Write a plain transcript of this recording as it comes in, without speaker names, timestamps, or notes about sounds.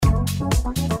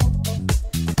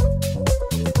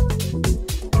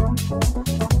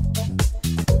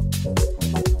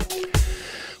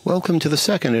Welcome to the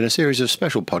second in a series of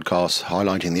special podcasts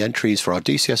highlighting the entries for our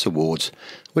DCS Awards,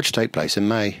 which take place in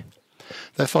May.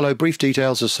 There follow brief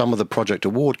details of some of the project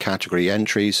award category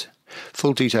entries.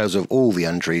 Full details of all the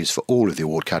entries for all of the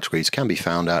award categories can be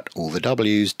found at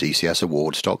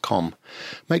allthewsdcsawards.com.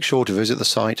 Make sure to visit the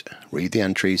site, read the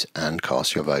entries and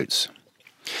cast your votes.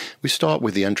 We start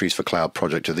with the entries for Cloud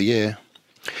Project of the Year.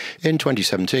 In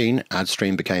 2017,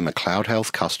 AdStream became a Cloud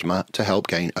Health customer to help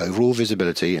gain overall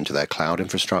visibility into their cloud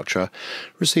infrastructure,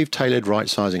 receive tailored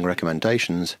right-sizing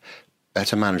recommendations,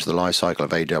 better manage the lifecycle of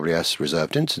AWS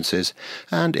reserved instances,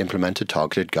 and implement a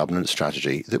targeted governance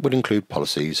strategy that would include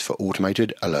policies for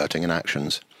automated alerting and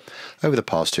actions. Over the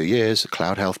past 2 years,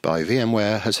 Cloud Health by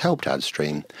VMware has helped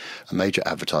AdStream, a major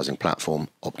advertising platform,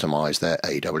 optimize their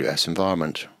AWS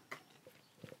environment.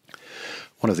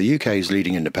 One of the UK's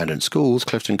leading independent schools,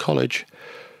 Clifton College,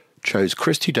 chose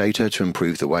Christie Data to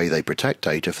improve the way they protect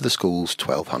data for the school's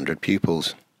 1,200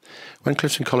 pupils. When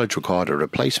Clifton College required a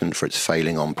replacement for its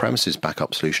failing on-premises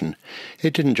backup solution,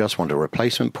 it didn't just want a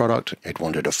replacement product, it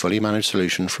wanted a fully managed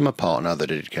solution from a partner that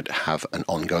it could have an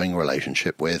ongoing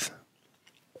relationship with.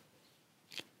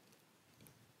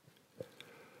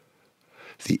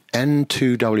 The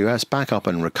N2WS Backup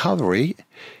and Recovery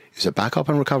is a backup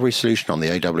and recovery solution on the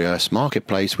AWS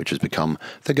marketplace which has become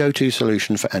the go-to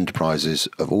solution for enterprises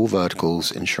of all verticals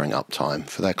ensuring uptime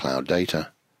for their cloud data.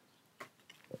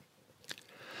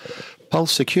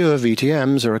 Pulse Secure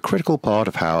VTMs are a critical part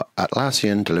of how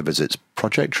Atlassian delivers its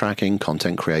project tracking,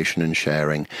 content creation and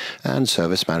sharing, and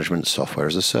service management software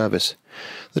as a service.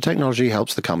 The technology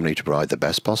helps the company to provide the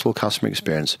best possible customer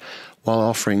experience while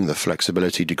offering the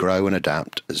flexibility to grow and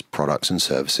adapt as products and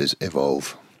services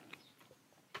evolve.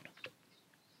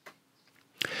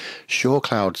 Sure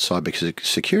Cloud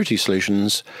cybersecurity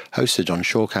solutions, hosted on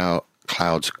Sure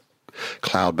Cloud's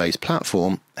cloud-based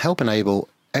platform, help enable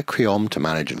Equiom to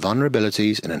manage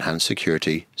vulnerabilities and enhance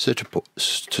security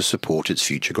to support its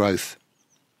future growth.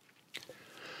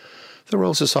 The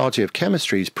Royal Society of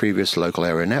Chemistry's previous local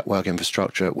area network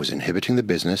infrastructure was inhibiting the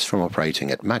business from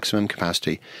operating at maximum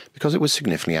capacity because it was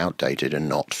significantly outdated and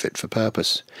not fit for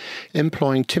purpose.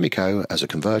 Employing Timico as a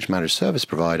converged managed service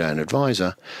provider and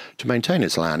advisor to maintain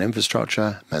its LAN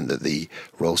infrastructure meant that the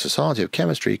Royal Society of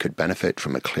Chemistry could benefit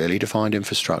from a clearly defined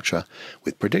infrastructure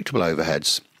with predictable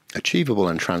overheads, achievable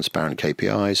and transparent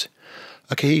KPIs,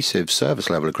 a cohesive service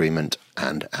level agreement,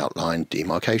 and outlined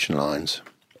demarcation lines.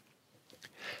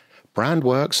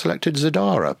 BrandWorks selected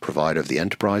Zadara, provider of the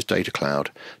Enterprise Data Cloud,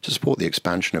 to support the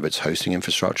expansion of its hosting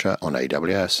infrastructure on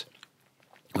AWS.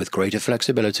 With greater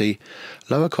flexibility,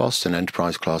 lower costs and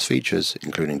enterprise-class features,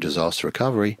 including disaster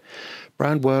recovery,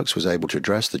 BrandWorks was able to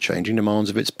address the changing demands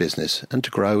of its business and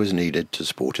to grow as needed to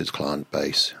support its client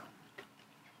base.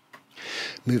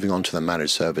 Moving on to the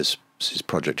Managed Services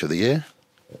Project of the Year.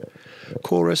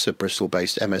 Chorus, a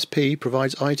Bristol-based MSP,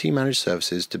 provides IT managed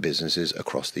services to businesses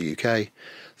across the UK.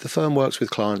 The firm works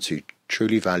with clients who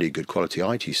truly value good quality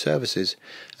IT services,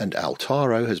 and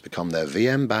Altaro has become their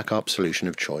VM backup solution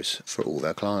of choice for all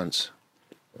their clients.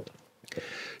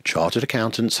 Chartered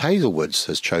Accountants Hazelwoods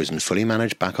has chosen fully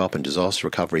managed backup and disaster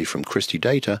recovery from Christie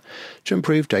Data to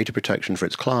improve data protection for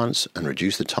its clients and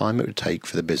reduce the time it would take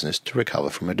for the business to recover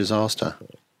from a disaster.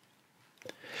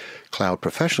 Cloud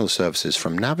professional services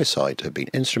from Navisite have been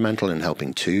instrumental in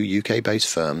helping 2 UK-based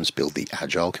firms build the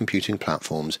agile computing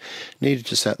platforms needed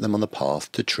to set them on the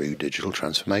path to true digital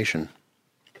transformation.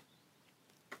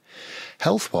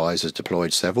 Healthwise has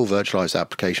deployed several virtualized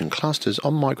application clusters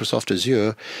on Microsoft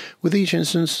Azure, with each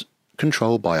instance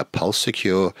controlled by a Pulse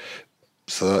Secure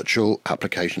virtual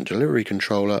application delivery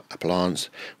controller appliance,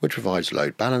 which provides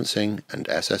load balancing and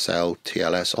SSL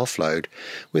TLS offload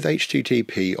with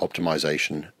HTTP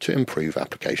optimization to improve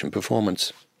application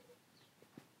performance.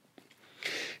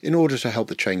 In order to help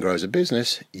the chain grow as a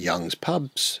business, Young's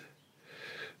Pubs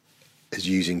is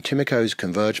using Timico's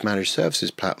Converged Managed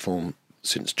Services platform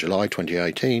since July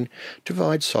 2018 to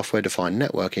provide software-defined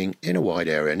networking in a wide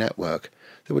area network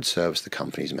that would service the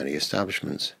company's many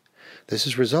establishments. This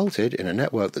has resulted in a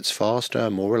network that's faster,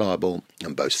 more reliable,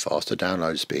 and boasts faster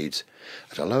download speeds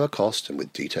at a lower cost and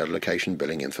with detailed location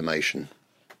billing information.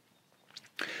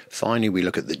 Finally, we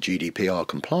look at the GDPR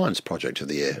Compliance Project of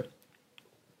the Year.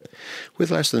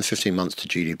 With less than 15 months to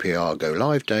GDPR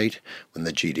go-live date, when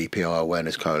the GDPR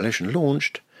Awareness Coalition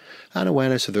launched, and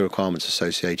awareness of the requirements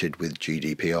associated with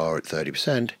GDPR at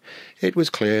 30%, it was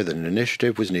clear that an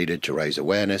initiative was needed to raise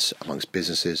awareness amongst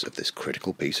businesses of this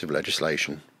critical piece of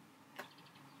legislation.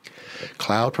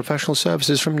 Cloud professional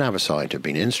services from Navisite have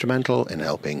been instrumental in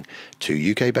helping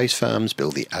 2 UK-based firms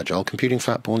build the agile computing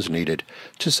platforms needed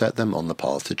to set them on the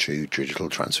path to true digital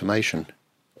transformation.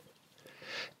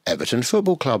 Everton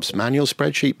Football Club's manual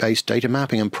spreadsheet-based data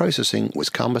mapping and processing was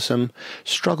cumbersome,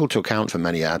 struggled to account for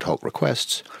many ad hoc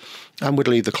requests, and would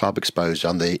leave the club exposed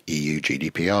under EU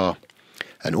GDPR.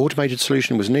 An automated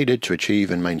solution was needed to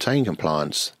achieve and maintain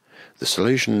compliance. The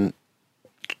solution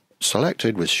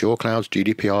selected was SureCloud's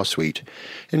GDPR suite,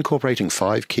 incorporating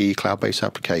 5 key cloud-based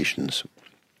applications.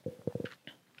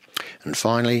 And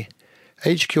finally,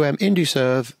 HQM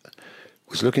InduServe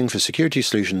was looking for security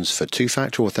solutions for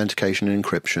two-factor authentication and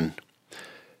encryption.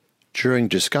 During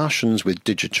discussions with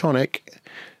DigiTalk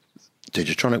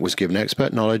was given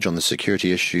expert knowledge on the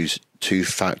security issues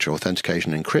two-factor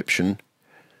authentication and encryption.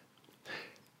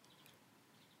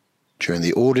 During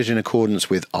the audit in accordance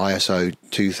with ISO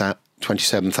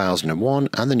 27001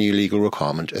 and the new legal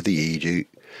requirement of the EU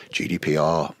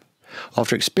GDPR.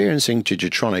 After experiencing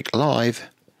DigiTalk live,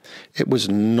 it was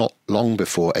not long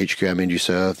before HQM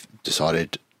InduServe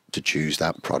decided to choose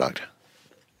that product.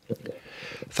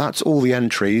 That's all the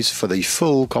entries. For the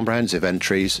full comprehensive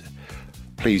entries,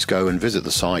 please go and visit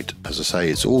the site. As I say,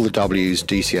 it's all the W's,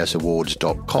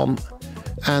 DCSAwards.com,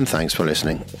 and thanks for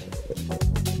listening.